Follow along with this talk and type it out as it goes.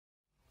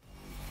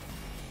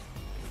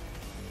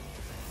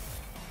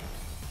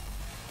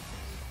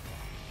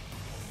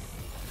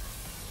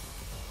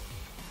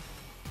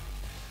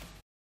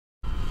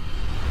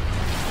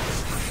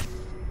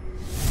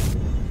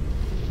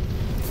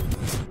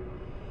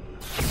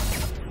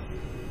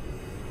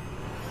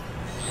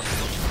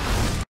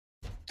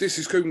This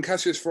is KUGAN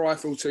CASSIUS for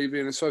iFull TV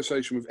in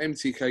association with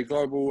MTK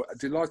Global.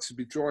 Delighted to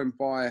be joined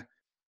by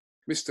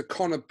Mr.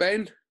 Conor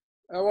Benn.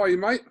 How are you,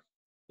 mate?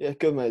 Yeah,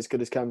 good, mate. As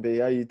good as can be.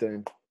 How you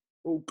doing?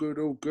 All good,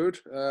 all good.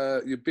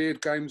 Your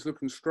beard game's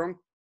looking strong.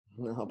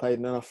 I paid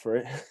enough for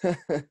it.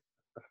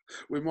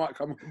 We might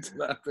come on to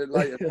that a bit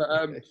later.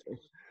 But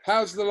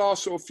how's the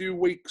last sort of few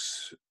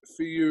weeks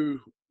for you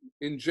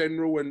in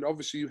general? And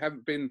obviously you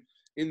haven't been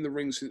in the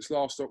ring since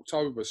last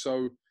October,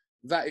 so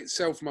that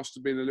itself must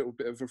have been a little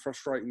bit of a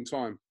frustrating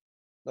time.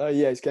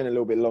 Yeah, it's getting a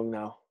little bit long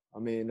now. I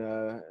mean,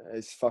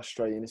 it's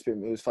frustrating.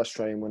 It was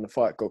frustrating when the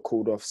fight got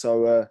called off.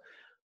 So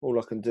all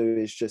I can do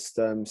is just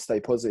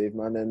stay positive,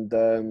 man,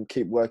 and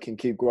keep working,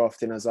 keep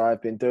grafting as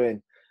I've been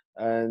doing,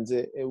 and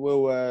it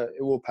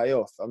will pay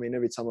off. I mean,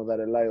 every time I've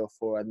had a layoff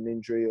or had an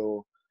injury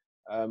or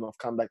I've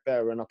come back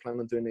better, and I plan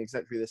on doing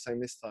exactly the same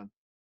this time.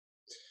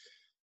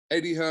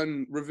 Eddie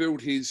Hearn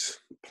revealed his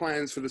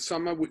plans for the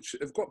summer, which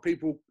have got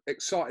people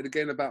excited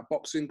again about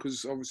boxing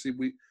because obviously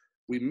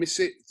we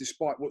miss it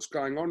despite what's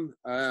going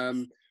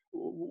on.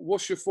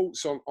 What's your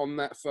thoughts on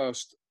that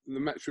first? The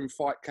Matchroom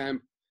Fight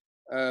Camp,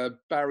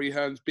 Barry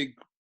Hearn's big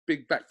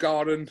back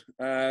garden.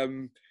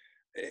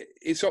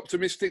 It's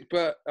optimistic,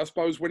 but I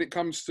suppose when it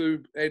comes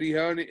to Eddie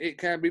Hearn, it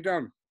can be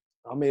done.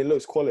 I mean, it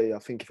looks quality. I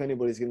think if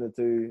anybody's going to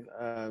do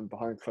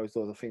behind closed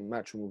doors, I think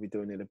Matchroom will be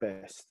doing it the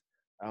best.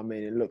 I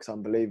mean, it looks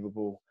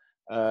unbelievable.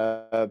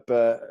 But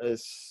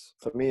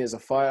for me as a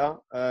fighter,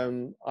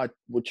 I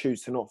would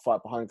choose to not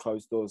fight behind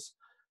closed doors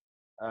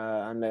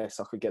unless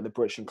I could get the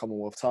British and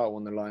Commonwealth title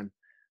on the line,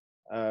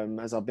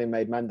 as I've been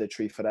made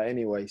mandatory for that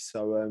anyway.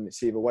 So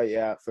it's either wait it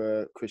out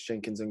for Chris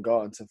Jenkins and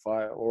Garton to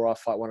fight, or I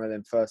fight one of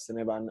them first and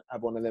then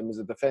have one of them as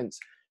a defence.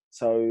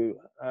 So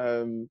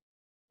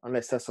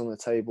unless that's on the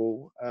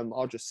table,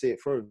 I'll just see it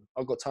through.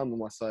 I've got time on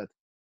my side.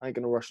 I ain't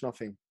going to rush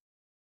nothing.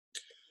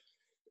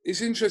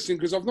 It's interesting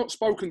because I've not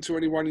spoken to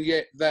anyone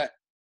yet that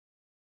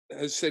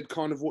has said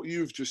kind of what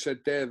you've just said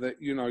there, that,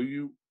 you know,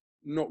 you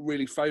not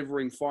really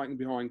favouring fighting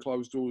behind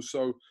closed doors.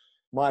 So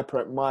my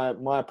preference.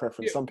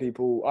 Yeah. Some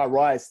people, I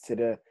rise to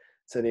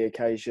the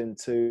occasion,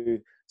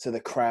 to the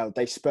crowd.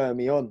 They spur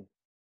me on.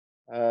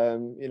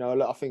 You know,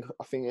 I think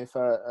if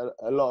a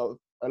lot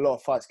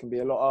of fights can be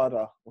a lot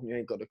harder when you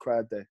ain't got the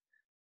crowd there.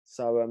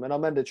 So and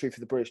I'm mandatory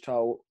for the British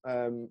title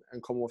and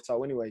Commonwealth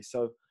title anyway.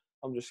 So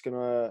I'm just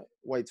gonna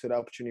wait till the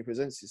opportunity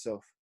presents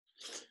itself.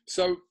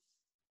 So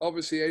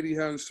obviously Eddie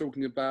Hearn's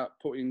talking about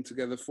putting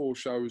together 4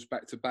 shows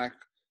back to back,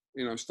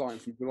 you know, starting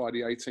from July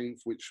the 18th,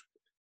 which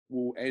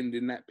will end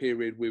in that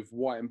period with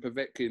White and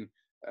Povetkin.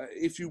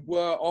 If you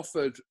were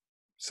offered,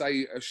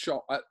 say, a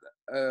shot at,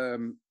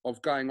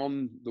 of going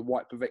on the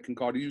White Povetkin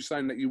card, are you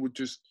saying that you would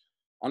just,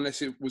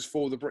 unless it was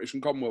for the British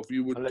and Commonwealth,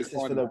 you would unless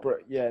decline it's for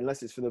the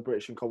unless it's for the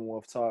British and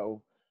Commonwealth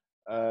title,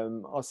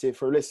 I'll see it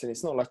through. Listen,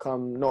 it's not like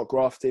I'm not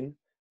grafting.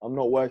 I'm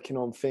not working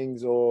on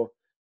things, or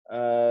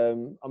I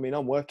mean,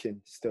 I'm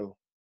working still.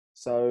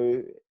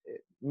 So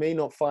me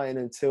not fighting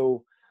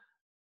until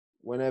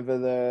whenever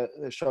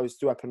the shows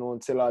do happen, or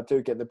until I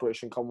do get the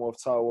British and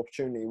Commonwealth title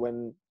opportunity,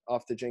 when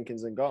after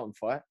Jenkins and Garton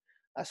fight,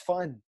 that's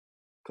fine,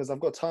 because I've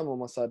got time on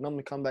my side and I'm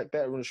going to come back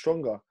better and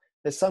stronger.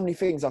 There's so many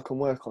things I can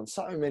work on,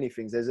 so many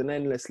things. There's an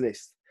endless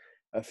list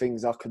of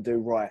things I could do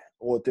right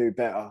or do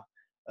better.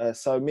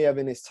 So me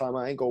having this time,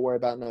 I ain't got to worry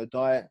about no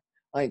diet.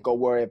 I ain't got to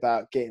worry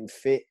about getting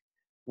fit,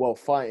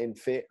 fighting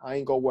fit. I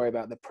ain't got to worry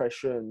about the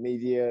pressure and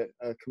media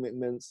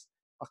commitments.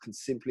 I can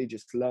simply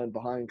just learn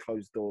behind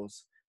closed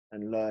doors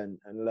and learn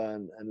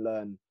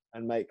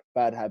and make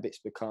bad habits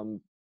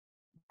become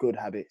good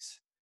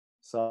habits.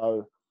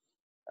 So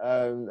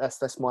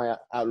that's my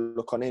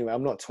outlook on it anyway.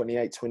 I'm not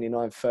 28,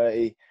 29,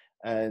 30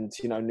 and,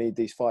 you know, need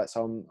these fights.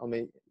 I'm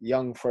a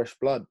young, fresh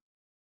blood.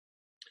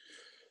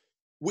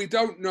 We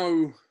don't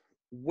know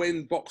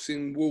when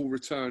boxing will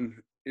return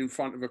in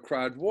front of a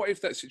crowd. What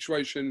if that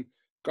situation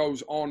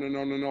goes on and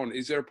on and on?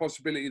 Is there a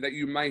possibility that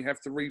you may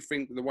have to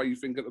rethink the way you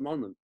think at the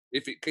moment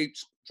if it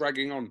keeps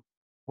dragging on?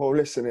 Well,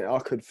 listen,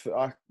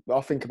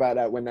 I'll think about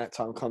that when that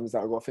time comes.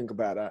 I've got to think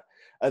about that.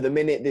 At the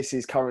minute, this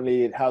is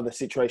currently how the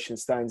situation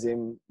stands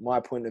in my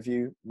point of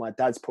view. My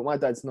dad's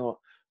not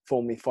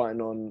for me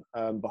fighting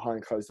on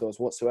behind closed doors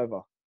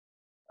whatsoever.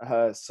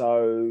 But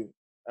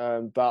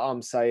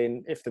I'm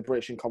saying if the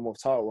British and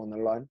Commonwealth title are on the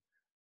line,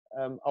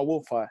 I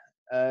will fight.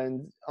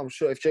 And I'm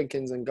sure if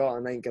Jenkins and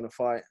Garton ain't going to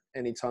fight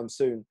anytime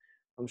soon,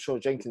 I'm sure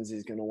Jenkins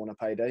is going to want a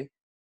payday.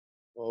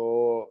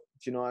 Or,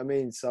 do you know what I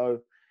mean? So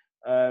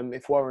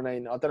if Warren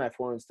ain't, I don't know if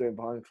Warren's doing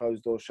behind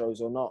closed door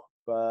shows or not,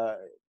 but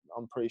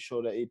I'm pretty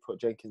sure that he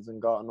put Jenkins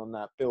and Garton on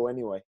that bill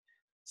anyway.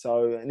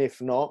 So, and if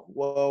not,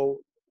 well,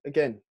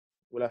 again,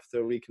 we'll have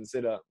to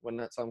reconsider when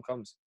that time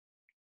comes.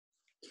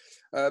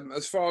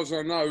 As far as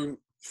I know,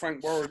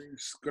 Frank Warren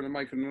is going to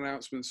make an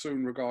announcement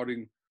soon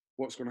regarding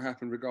what's going to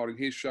happen regarding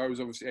his shows.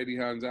 Obviously, Eddie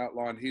Hearn's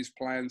outlined his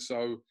plan.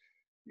 So,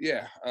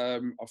 yeah, I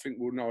think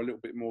we'll know a little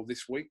bit more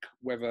this week.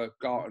 Whether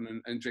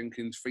Garton and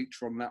Jenkins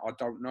feature on that, I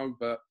don't know.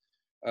 But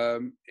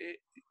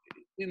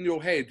in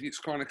your head, it's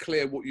kind of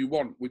clear what you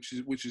want, which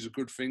is a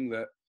good thing.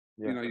 That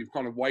you know, you've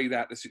kind of weighed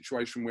out the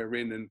situation we're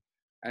in, and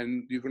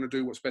and you're going to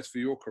do what's best for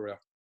your career.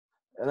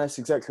 And that's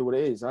exactly what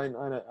it is. I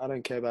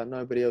don't care about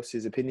nobody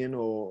else's opinion,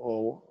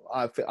 or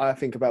I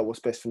think about what's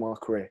best for my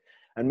career.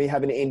 And me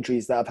having the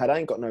injuries that I've had, I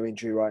ain't got no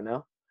injury right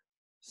now.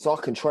 So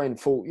I can train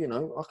full, you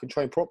know, I can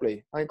train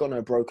properly. I ain't got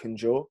no broken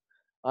jaw.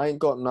 I ain't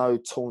got no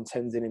torn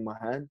tendon in my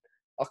hand.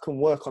 I can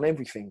work on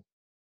everything.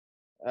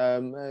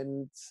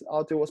 And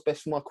I'll do what's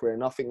best for my career.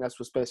 And I think that's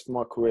what's best for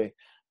my career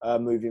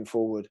moving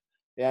forward.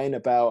 It ain't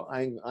about,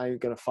 I ain't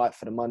going to fight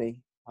for the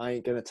money. I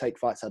ain't going to take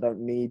fights I don't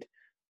need.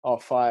 I'll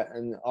fight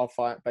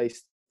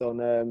based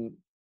on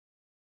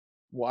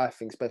what I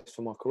think's best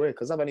for my career,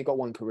 because I've only got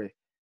one career.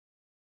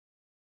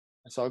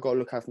 So I've got to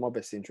look out for my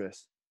best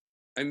interests.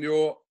 And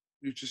you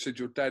just said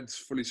your dad's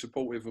fully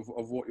supportive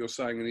of what you're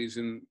saying, and he's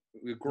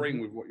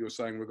agreeing with what you're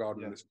saying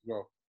regarding this as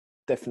well.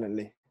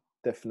 Definitely.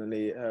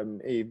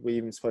 We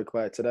even spoke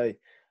about it today.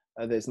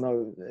 There's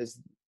no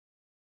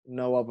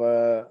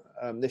other.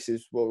 This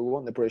is what we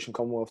want: the British and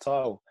Commonwealth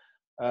title.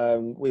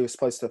 We were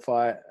supposed to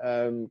fight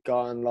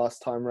Garton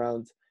last time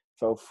round,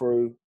 fell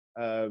through.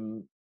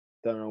 Don't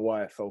know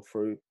why it fell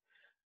through,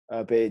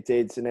 but it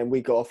did. And then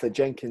we got offered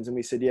Jenkins, and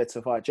we said yeah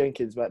to fight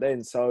Jenkins back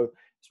then. So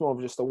it's more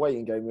of just a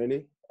waiting game,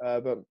 really.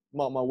 But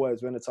mark my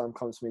words, when the time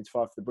comes for me to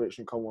fight for the British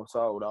and Commonwealth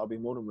title, I'll be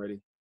more than ready.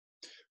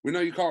 We know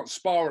you can't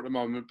spar at the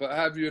moment, but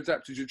have you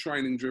adapted your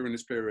training during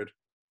this period?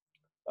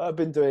 I've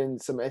been doing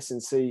some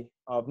S&C.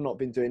 I've not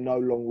been doing no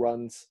long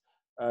runs,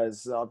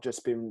 as I've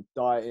just been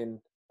dieting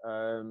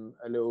a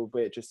little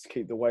bit just to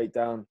keep the weight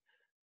down.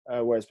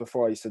 Whereas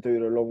before I used to do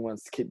the long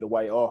runs to keep the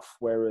weight off.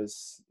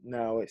 Whereas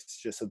now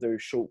it's just I do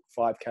short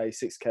 5K,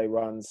 6K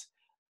runs,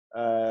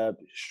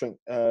 strength,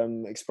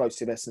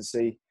 explosive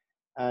S&C,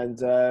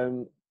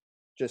 and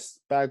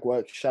just bag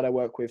work, shadow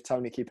work with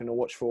Tony, keeping a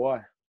watchful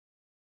eye.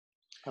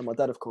 And my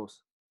dad, of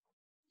course.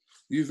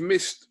 You've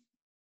missed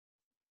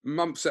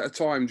months at a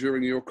time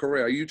during your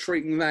career. Are you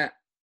treating that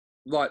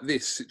like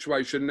this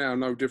situation now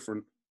no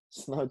different?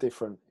 It's no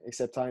different,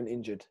 except I ain't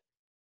injured.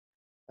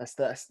 This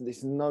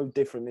is no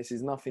different. This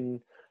is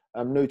nothing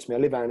new to me. I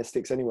live out in the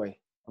sticks anyway.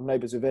 I'm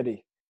neighbours with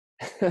Eddie.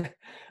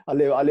 I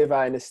live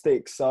out in the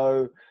sticks.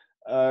 So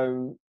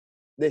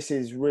this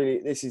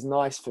is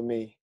nice for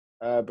me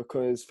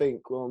because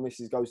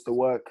Mrs. goes to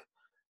work.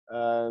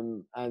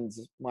 And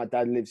my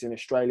dad lives in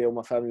Australia, or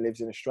my family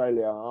lives in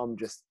Australia. I'm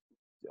just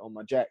on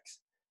my jacks.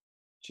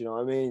 Do you know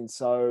what I mean?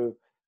 So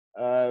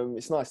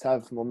it's nice to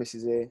have my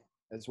missus here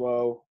as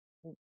well.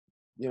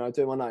 You know,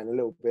 doing my night in a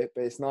little bit,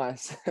 but it's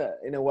nice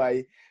in a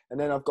way. And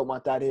then I've got my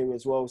dad here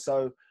as well.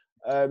 So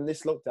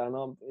this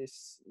lockdown,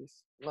 it's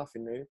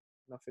nothing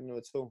new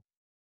at all.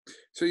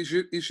 So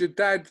is your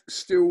dad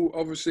still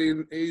obviously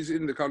he's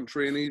in the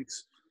country, and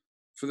he's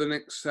for the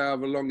next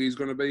however long he's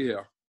going to be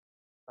here?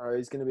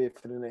 He's going to be here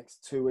for the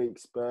next 2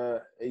 weeks,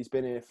 but he's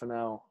been here for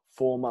now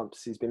 4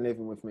 months. He's been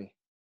living with me.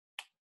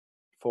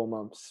 4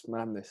 months,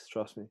 madness.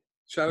 Trust me.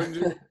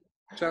 Challenging.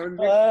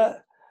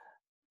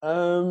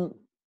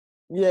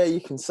 Yeah,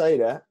 you can say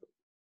that.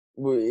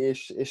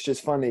 It's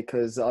just funny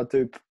because I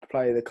do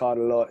play the card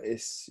a lot.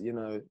 It's, you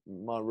know,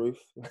 my roof,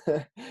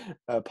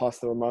 pass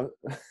the remote.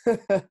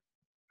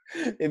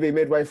 It'd be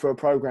midway through a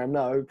program.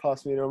 No,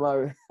 pass me the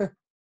remote.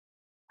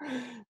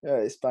 Yeah,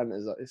 it's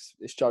banters.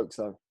 It's jokes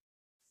though.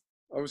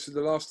 Obviously,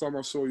 the last time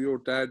I saw your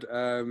dad,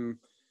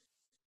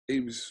 he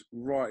was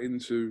right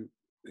into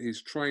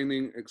his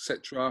training,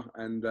 etc.,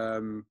 and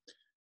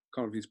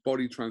kind of his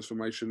body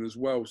transformation as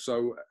well.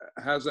 So,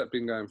 how's that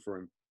been going for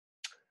him?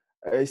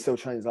 He still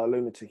trains like a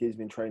lunatic. He's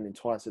been training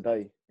twice a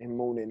day, in the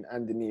morning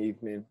and in the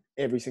evening,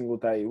 every single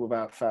day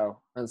without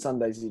fail. And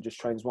Sundays he just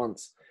trains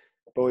once.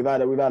 But we've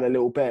had a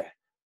little bet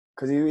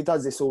because he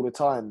does this all the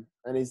time,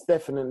 and he's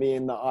definitely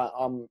in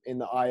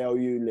the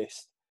IOU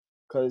list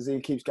because he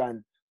keeps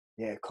going,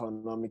 yeah,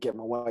 Con, I'm gonna get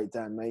my weight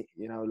down, mate.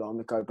 You know, like, I'm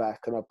gonna go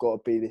back and I've got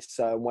to be this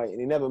certain weight, and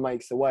he never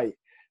makes the weight.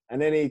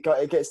 And then it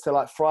gets to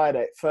like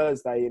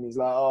Thursday, and he's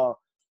like, oh,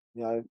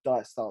 you know,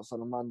 diet starts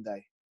on a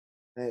Monday,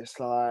 and it's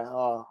like,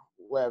 oh,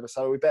 whatever.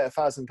 So we bet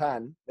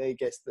 £1,000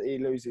 that he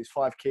loses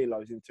 5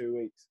 kilos in 2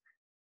 weeks.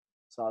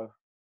 So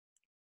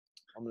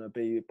I'm gonna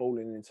be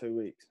balling in 2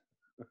 weeks.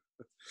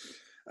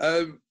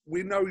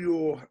 We know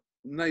your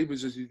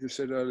neighbours, as you just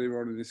said earlier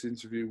on in this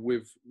interview,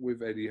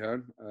 with Eddie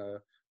Hearn,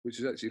 which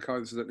is actually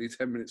coincidentally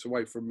 10 minutes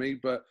away from me.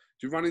 But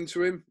do you run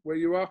into him where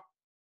you are?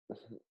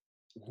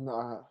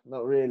 No,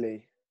 not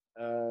really.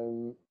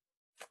 I've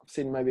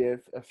seen him maybe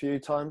a few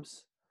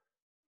times.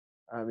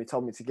 He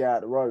told me to get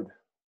out the road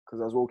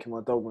because I was walking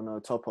my dog with no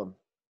top on.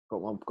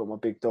 Got my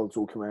big dogs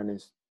walking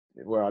around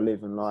where I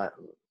live, and like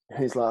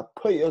he's like,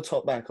 put your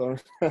top back on.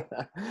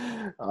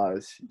 Oh,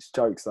 it's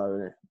jokes though,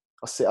 isn't it?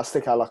 I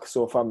stick out like a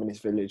sore thumb in this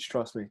village.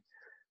 Trust me.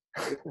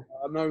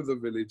 I know the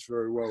village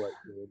very well,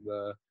 actually.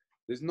 And,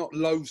 there's not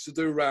loads to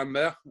do around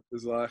there.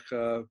 There's like,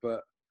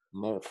 but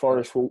no,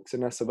 forest walks,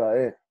 and that's about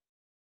it.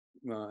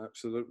 No,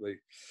 absolutely.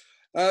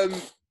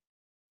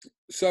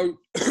 So,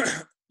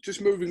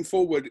 just moving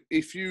forward,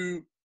 if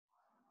you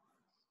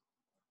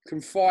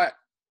can fight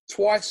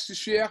twice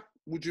this year,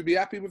 would you be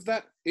happy with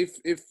that? If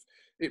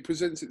it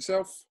presents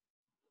itself?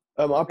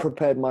 I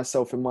prepared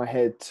myself in my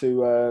head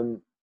to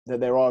that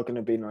there are going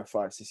to be no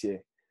fights this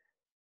year,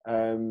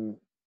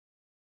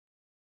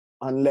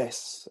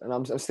 unless, and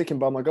I'm sticking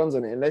by my guns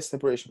on it. Unless the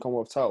British and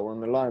Commonwealth title are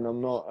on the line,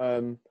 I'm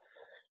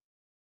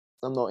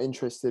not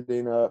interested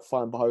in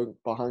fighting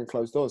behind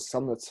closed doors.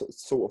 I'm the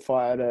sort of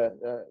fighter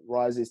that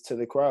rises to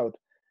the crowd,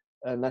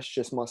 and that's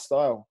just my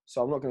style.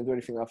 So I'm not going to do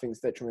anything I think is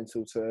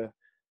detrimental to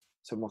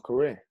my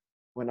career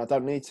when I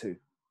don't need to.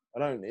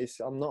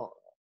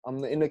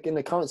 I'm in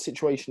the current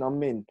situation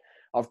I'm in.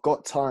 I've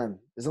got time.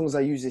 As long as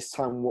I use this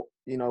time,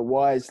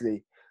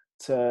 wisely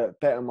to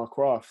better my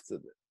craft,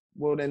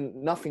 well, then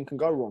nothing can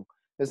go wrong.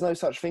 There's no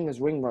such thing as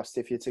ring rust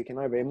if you're taking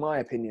over, in my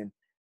opinion.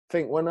 I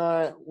think when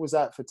I was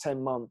out for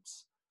 10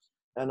 months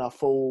and I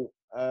fought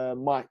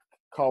Mike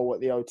Cole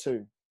at the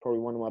O2, probably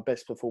one of my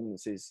best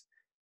performances.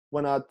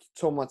 When I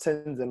tore my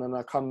tendon and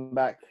I come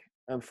back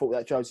and fought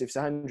that Joseph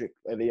Zahandrick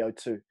at the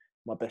O2,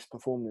 my best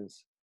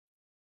performance.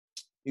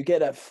 You get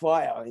that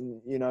fire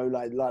in,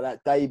 like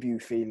that debut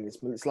feeling.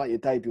 It's like your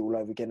debut all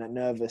over again, that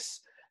nervous,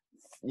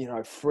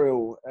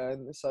 thrill.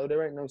 And so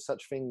there ain't no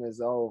such thing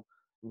as, oh,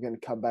 I'm going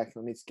to come back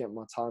and I need to get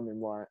my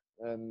timing right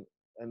and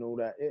all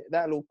that.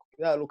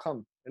 That'll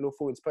come. It'll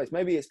fall into place.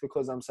 Maybe it's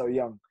because I'm so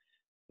young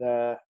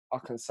that I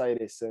can say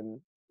this,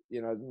 and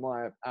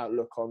my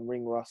outlook on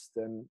ring rust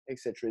and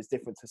etc. is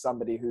different to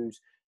somebody who's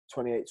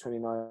 28,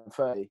 29,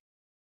 30.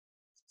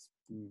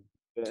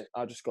 But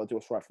I just got to do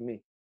what's right for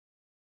me.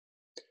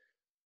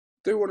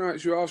 Do want to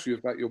actually ask you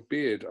about your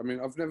beard. I mean,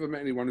 I've never met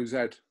anyone who's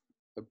had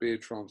a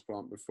beard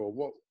transplant before.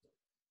 What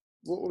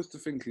was the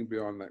thinking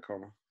behind that,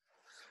 Conor?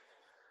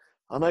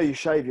 I know you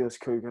shave yours,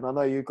 KUGAN. I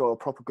know you've got a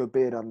proper good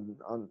beard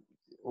on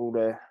all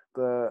there.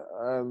 But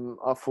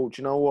I thought,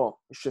 you know what?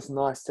 It's just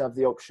nice to have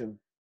the option.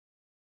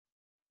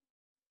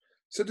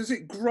 So does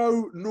it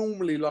grow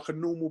normally like a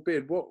normal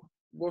beard?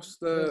 What's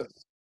the...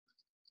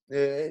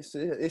 Yeah,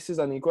 this is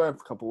only growing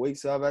for a couple of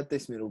weeks. So I've had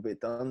this little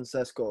bit done, so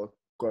that's got to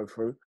go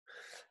through.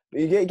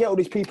 But you get all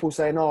these people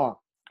saying, oh,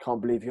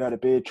 can't believe you had a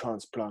beard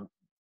transplant.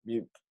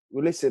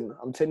 Well, listen,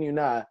 I'm telling you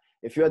now,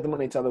 if you had the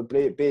money to have a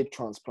beard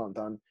transplant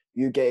done,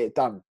 you get it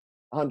done,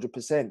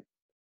 100%.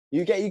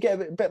 You get a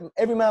bit,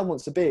 every man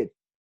wants a beard.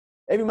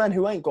 Every man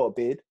who ain't got a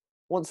beard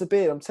wants a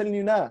beard. I'm telling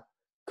you now,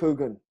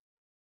 KUGAN,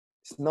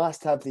 it's nice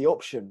to have the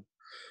option.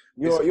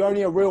 You're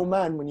only a real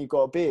man when you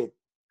got a beard.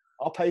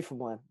 I'll pay for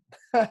mine.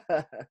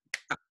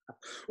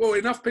 Well,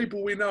 enough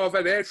people we know have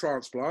had hair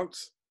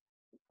transplants.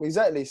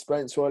 Exactly.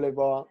 Spencer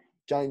Oliver,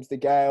 James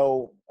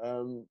DeGale,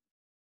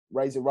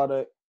 Razor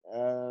Ruddock.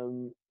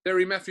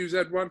 Derry Matthews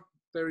had one.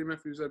 Derry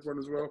Matthews had one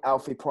as well.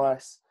 Alfie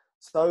Price.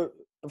 So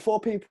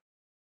before people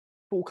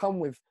come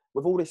with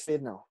all this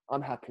beard now,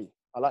 I'm happy.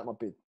 I like my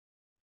beard.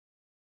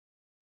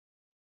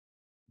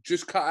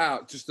 Just cut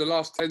out. Just the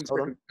last 10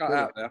 seconds. Cut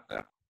out there.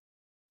 It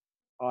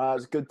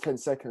was a good 10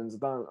 seconds.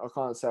 I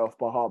can't say off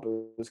by heart, but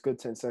it was a good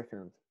 10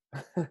 seconds.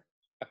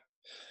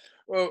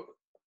 Well,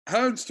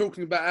 Hearn's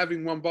talking about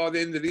having one by the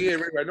end of the year.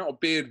 Anyway, not a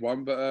beard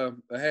one, but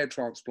a hair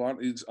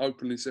transplant. He's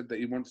openly said that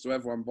he wants to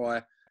have one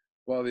by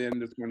the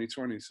end of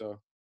 2020. So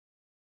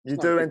you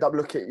do end up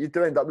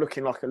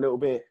looking like a little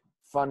bit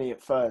funny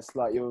at first.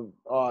 Like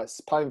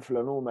it's painful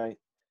and all, mate.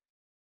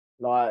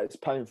 Like, it's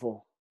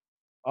painful.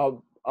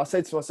 I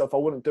said to myself I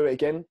wouldn't do it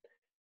again,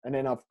 and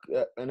then I've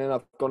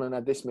gone and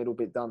had this middle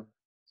bit done.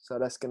 So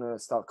that's gonna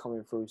start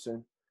coming through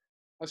soon.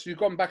 So you've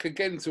gone back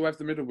again to have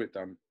the middle bit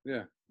done?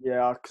 Yeah.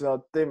 Yeah, because I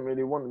didn't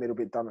really want the middle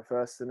bit done at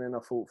first, and then I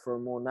thought for a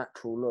more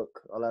natural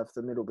look, I'll have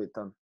the middle bit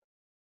done.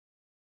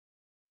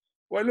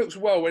 Well, it looks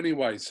well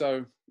anyway,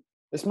 so...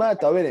 It's mad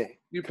though, isn't it?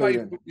 You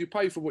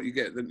pay for what you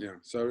get, didn't you?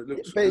 So it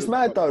looks... But it's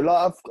mad though.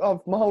 Like, I've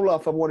my whole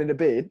life I've wanted a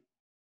beard,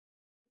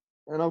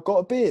 and I've got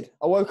a beard.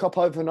 I woke up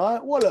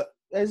overnight. Well, look,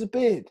 there's a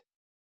beard.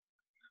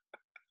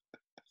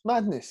 It's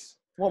madness.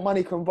 What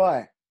money can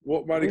buy?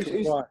 What money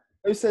can buy?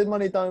 Who said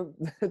money don't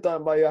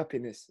buy you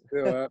happiness?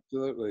 Yeah,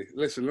 absolutely.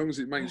 Listen, as long as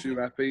it makes you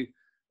happy,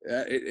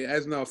 it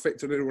has no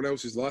effect on anyone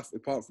else's life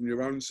apart from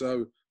your own.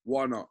 So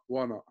why not?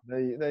 Why not? There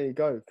you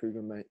go,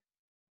 KUGAN, mate.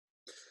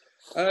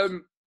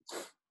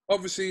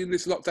 Obviously, in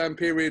this lockdown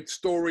period,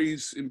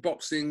 stories in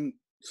boxing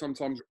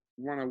sometimes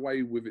run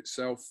away with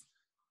itself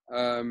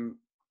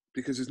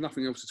because there's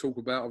nothing else to talk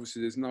about.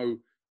 Obviously, there's no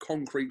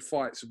concrete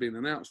fights have been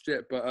announced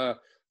yet, but a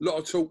lot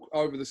of talk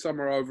over the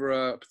summer over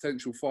a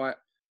potential fight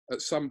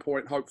at some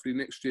point, hopefully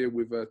next year,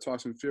 with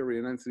Tyson Fury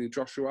and Anthony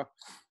Joshua.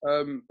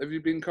 Have you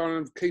been kind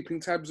of keeping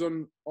tabs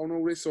on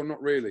all this, or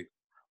not really?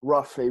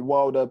 Roughly,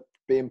 Wilder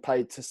being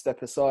paid to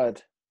step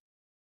aside.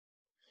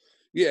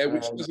 Yeah,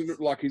 which doesn't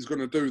look like he's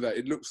going to do that.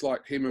 It looks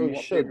like him and...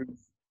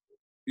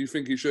 You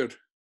think he should?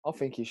 I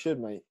think he should,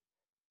 mate.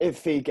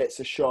 If he gets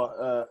a shot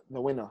at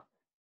the winner,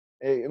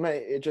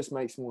 it just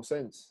makes more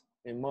sense,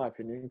 in my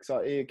opinion,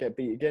 because he'll get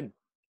beat again.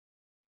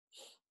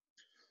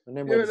 And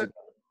then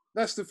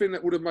that's the thing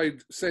that would have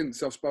made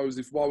sense, I suppose,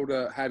 if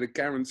Wilder had a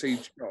guaranteed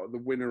shot at the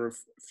winner of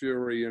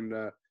Fury and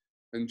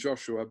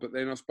Joshua. But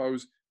then I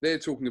suppose they're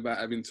talking about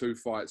having two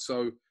fights,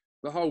 so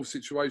the whole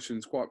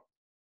situation's quite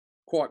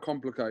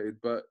complicated.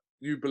 But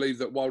you believe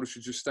that Wilder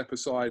should just step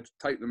aside,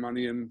 take the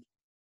money, and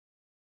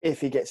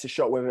if he gets a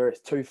shot, whether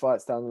it's 2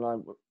 fights down the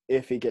line,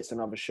 if he gets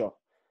another shot.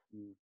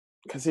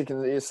 Because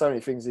there's so many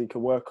things he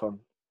can work on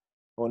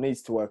or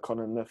needs to work on,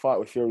 and the fight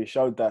with Fury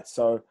showed that.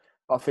 So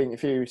I think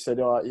if you said,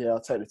 all right, yeah, I'll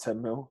take the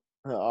 10 mil,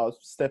 I'll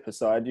step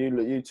aside,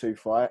 you two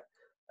fight,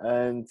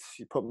 and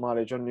you put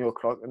mileage on your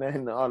clock, and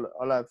then I'll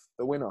have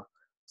the winner.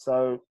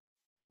 So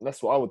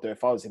that's what I would do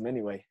if I was him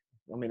anyway.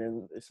 I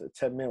mean, it's a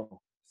 10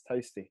 mil. It's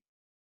tasty.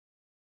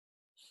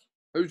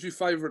 Who's your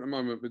favourite at the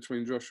moment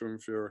between Joshua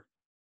and Fury?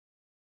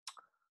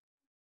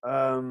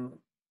 I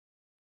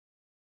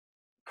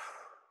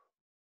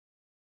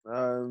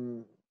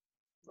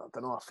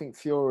don't know. I think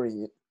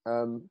Fury,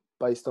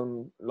 based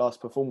on last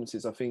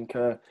performances, I think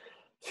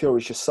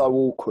Fury's just so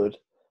awkward.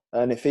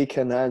 And if he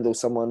can handle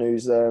someone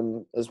who's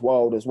as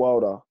wild as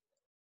Wilder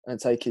and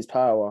take his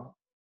power,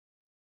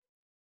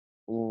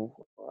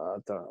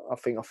 I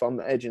think I'm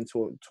edging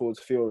towards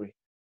Fury.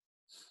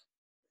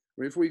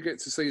 I mean, if we get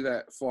to see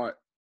that fight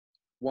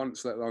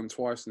once, let alone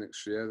twice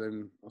next year,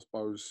 then I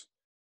suppose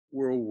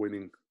we're all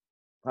winning.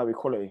 That'd be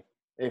quality.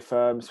 If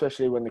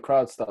especially when the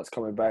crowd starts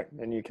coming back,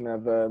 and you can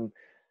have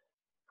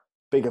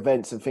big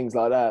events and things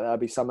like that, that'd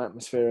be some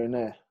atmosphere in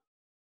there.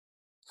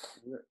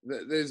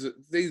 There's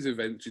these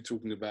events you're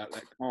talking about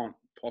that can't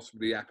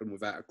possibly happen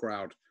without a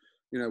crowd.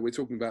 You know, we're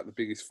talking about the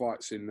biggest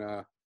fights in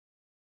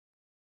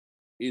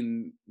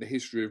the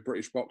history of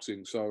British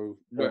boxing. So,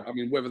 yeah. I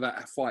mean, whether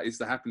that fight is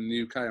to happen in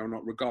the UK or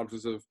not,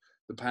 regardless of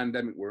the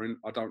pandemic we're in,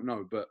 I don't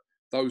know. But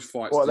those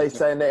fights... What are they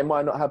saying, that it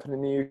might not happen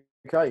in the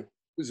UK?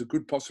 There's a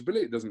good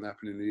possibility it doesn't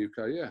happen in the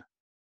UK, yeah.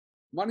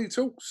 Money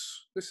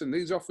talks. Listen,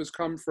 these offers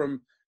come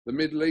from the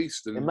Middle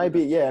East. And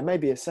maybe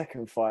a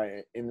second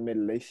fight in the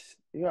Middle East.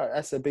 Yeah,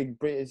 that's a big...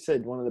 It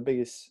said one of the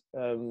biggest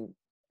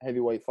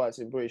heavyweight fights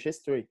in British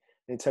history. And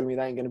you're telling me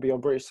that ain't going to be on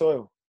British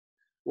soil?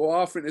 Well,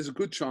 I think there's a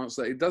good chance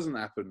that it doesn't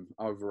happen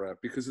over there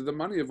because of the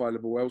money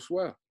available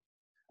elsewhere.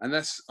 And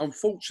that's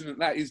unfortunate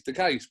that is the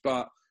case,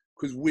 but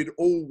because we'd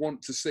all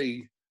want to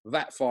see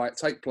that fight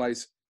take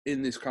place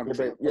in this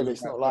country. But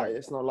it's not like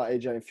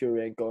AJ and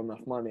Fury ain't got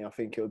enough money. I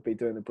think it would be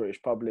doing the British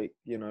public,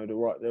 you know, the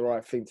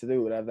right thing to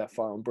do would have that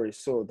fight on British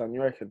soil, don't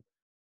you reckon?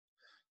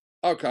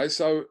 Okay,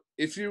 so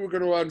if you were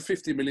going to earn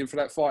 50 million for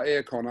that fight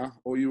here, Conor,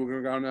 or you were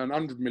going to go and earn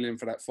 100 million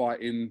for that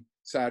fight in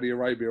Saudi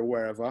Arabia or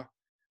wherever.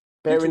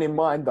 Bearing in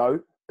mind though,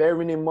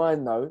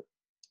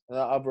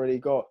 that I've already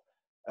got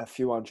a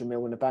few $100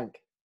 million in the bank,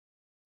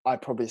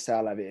 I'd probably say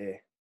I'll have it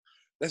here.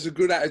 That's a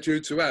good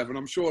attitude to have, and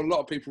I'm sure a lot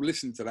of people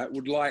listening to that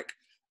would like,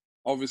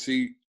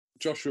 obviously,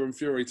 Joshua and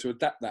Fury to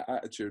adapt that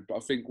attitude. But I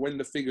think when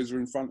the figures are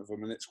in front of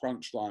them and it's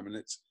crunch time and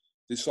it's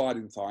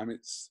deciding time,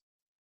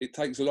 it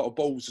takes a lot of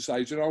balls to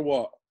say, do you know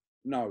what?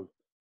 No.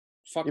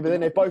 Fuck yeah, but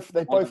then they both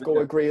got to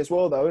agree as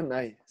well, though, haven't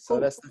they? So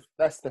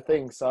that's the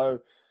thing. So,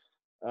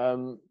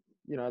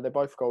 you know, they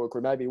both got to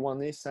agree. Maybe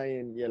one is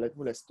saying, yeah,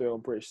 let's do it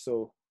on British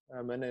soil.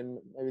 And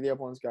then maybe the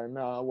other one's going,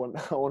 no, I want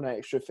an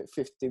extra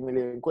 50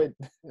 million quid.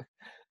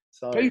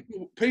 So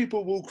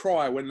people will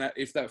cry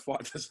if that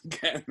fight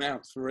doesn't get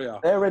announced for real.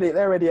 They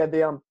already had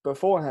the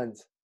beforehand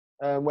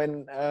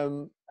when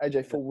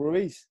AJ fought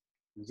Ruiz.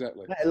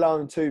 Exactly. Let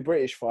alone two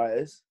British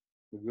fighters.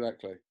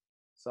 Exactly.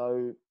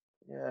 So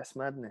yeah, it's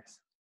madness.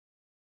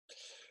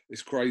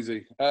 It's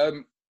crazy.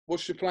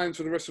 What's your plans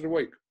for the rest of the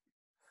week?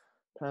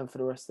 Plan for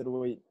the rest of the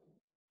week.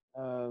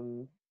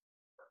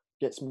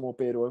 Get some more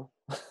beard oil.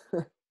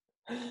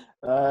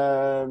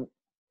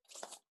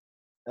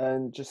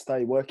 And just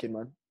stay working,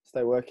 man.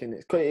 Stay working.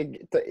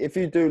 If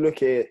you do look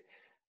at it,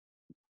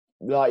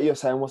 like you're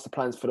saying, what's the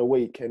plans for the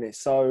week? And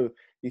it's so,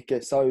 you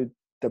get so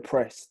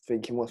depressed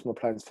thinking, what's my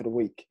plans for the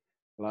week?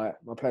 Like,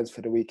 my plans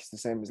for the week is the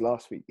same as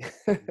last week.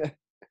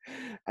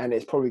 And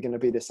it's probably going to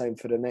be the same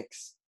for the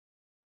next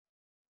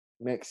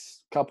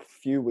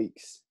few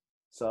weeks.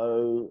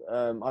 So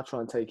I try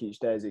and take each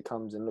day as it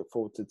comes and look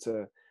forward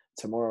to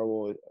tomorrow,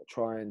 or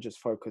try and just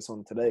focus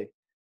on today.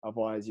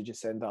 Otherwise, you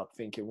just end up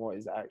thinking, what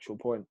is the actual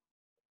point?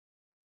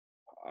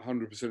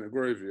 100%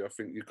 agree with you. I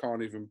think you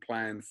can't even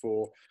plan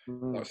for,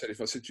 like I said,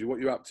 if I said to you,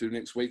 what you're up to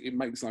next week, it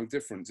makes no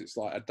difference. It's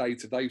like a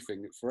day-to-day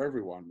thing for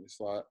everyone.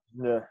 It's like,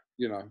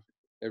 you know,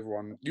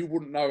 everyone, you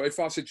wouldn't know. If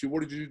I said to you,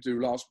 what did you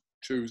do last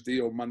Tuesday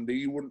or Monday?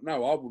 You wouldn't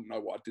know. I wouldn't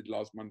know what I did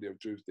last Monday or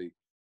Tuesday.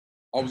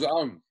 I was at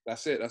home.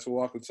 That's it. That's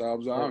all I could say. I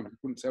was at home. I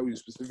couldn't tell you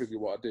specifically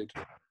what I did.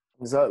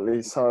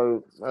 Exactly.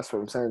 So that's what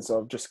I'm saying. So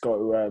I've just got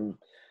to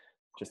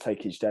just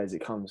take each day as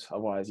it comes.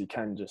 Otherwise, you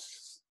can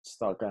just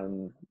start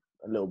going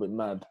a little bit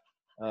mad.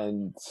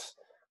 And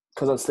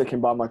because I'm sticking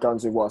by my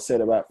guns with what I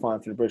said about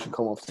fighting for the British and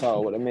Commonwealth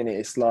title, at the minute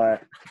it's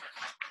like,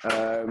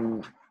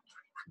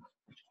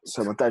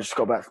 so my dad just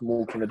got back from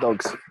walking the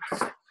dogs.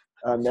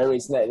 There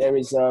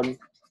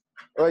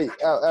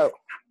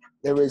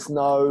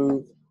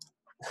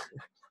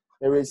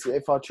is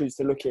if I choose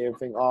to look at it and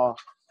think, I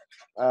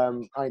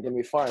ain't going to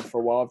be fighting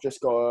for a while, I've just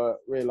got to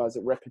realise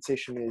that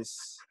repetition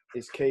is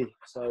key.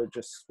 So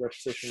just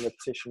repetition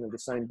of the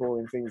same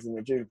boring things in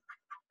the gym.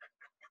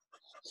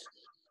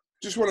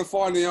 Just want to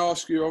finally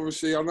ask you,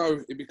 obviously, I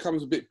know it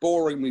becomes a bit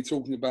boring me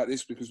talking about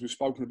this because we've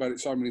spoken about it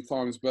so many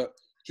times, but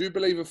Do you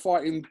believe a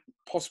fight in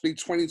possibly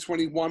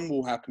 2021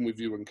 will happen with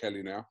you and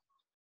Kelly now?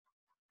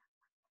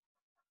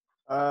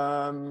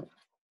 I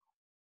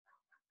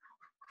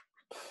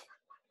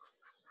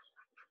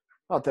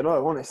don't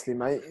know, honestly,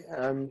 mate.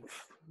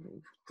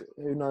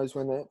 Who knows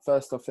when?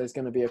 First off, there's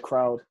going to be a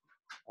crowd.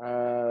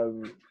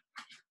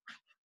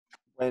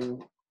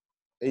 When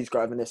he's got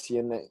to have an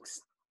SCN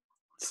next,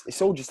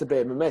 it's all just a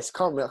bit of a mess.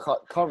 Can't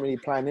really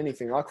plan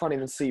anything. I can't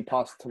even see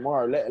past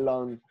tomorrow, let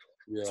alone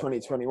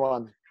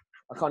 2021.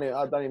 I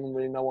don't even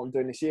really know what I'm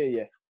doing this year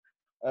yet.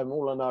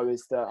 All I know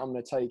is that I'm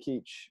going to take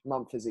each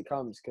month as it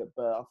comes.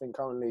 But I think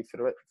currently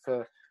for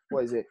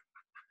what is it?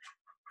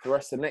 The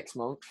rest of next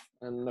month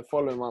and the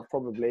following month,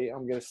 probably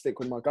I'm going to stick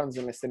with my guns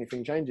unless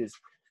anything changes.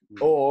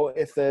 Or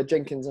if the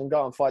Jenkins and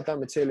Garden fight don't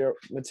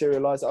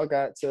materialise, I'll go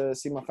out to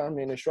see my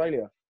family in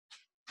Australia.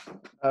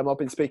 I've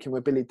been speaking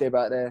with Billy Dibb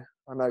out there.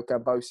 I know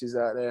Gambosi's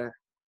out there.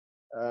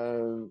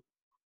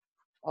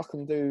 I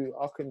can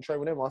train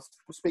with them. I was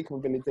speaking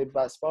with Billy Dibb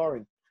about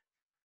sparring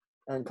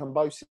and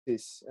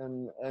Cambosis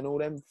and all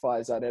them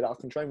fighters out there that I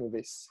can train with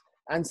this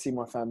and see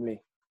my family,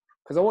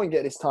 because I won't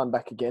get this time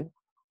back again.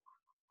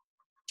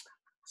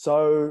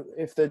 So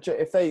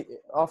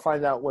I'll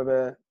find out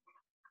whether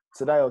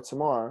today or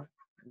tomorrow.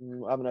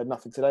 I haven't heard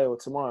nothing today or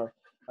tomorrow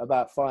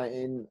about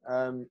fighting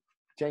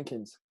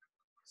Jenkins.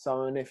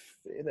 So, and if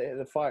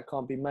the fight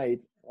can't be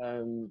made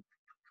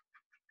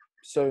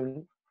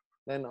soon,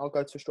 then I'll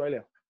go to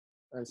Australia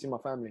and see my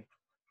family.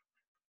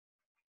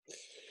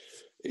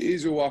 It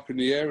is all up in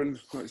the air, and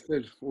like I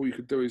said, all you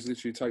could do is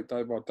literally take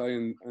day by day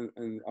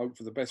and hope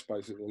for the best,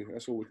 basically.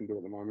 That's all we can do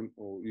at the moment,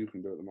 or you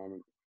can do at the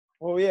moment.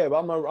 Well, yeah, but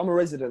I'm a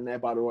resident there,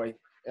 by the way,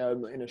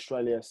 in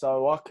Australia.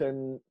 So I'll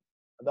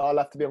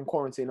have to be on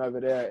quarantine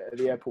over there at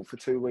the airport for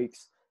 2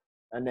 weeks,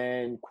 and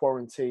then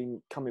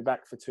quarantine coming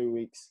back for 2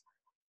 weeks.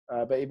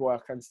 But either way, I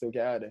can still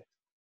get out of there.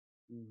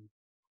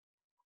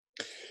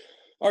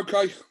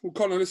 Okay, well,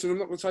 Conor, listen, I'm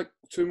not going to take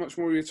too much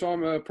more of your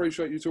time. I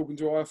appreciate you talking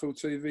to IFL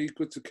TV.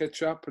 Good to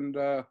catch up, and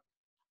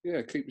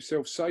keep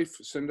yourself safe.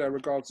 Send our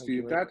regards to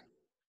your dad.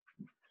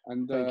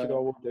 And thank you, I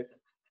will do.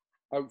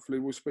 Hopefully,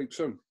 we'll speak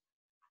soon.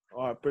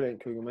 All right,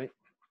 brilliant, Cougar, mate.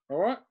 All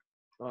right?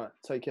 All right,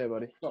 take care,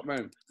 buddy. Top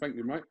man. Thank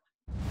you, mate.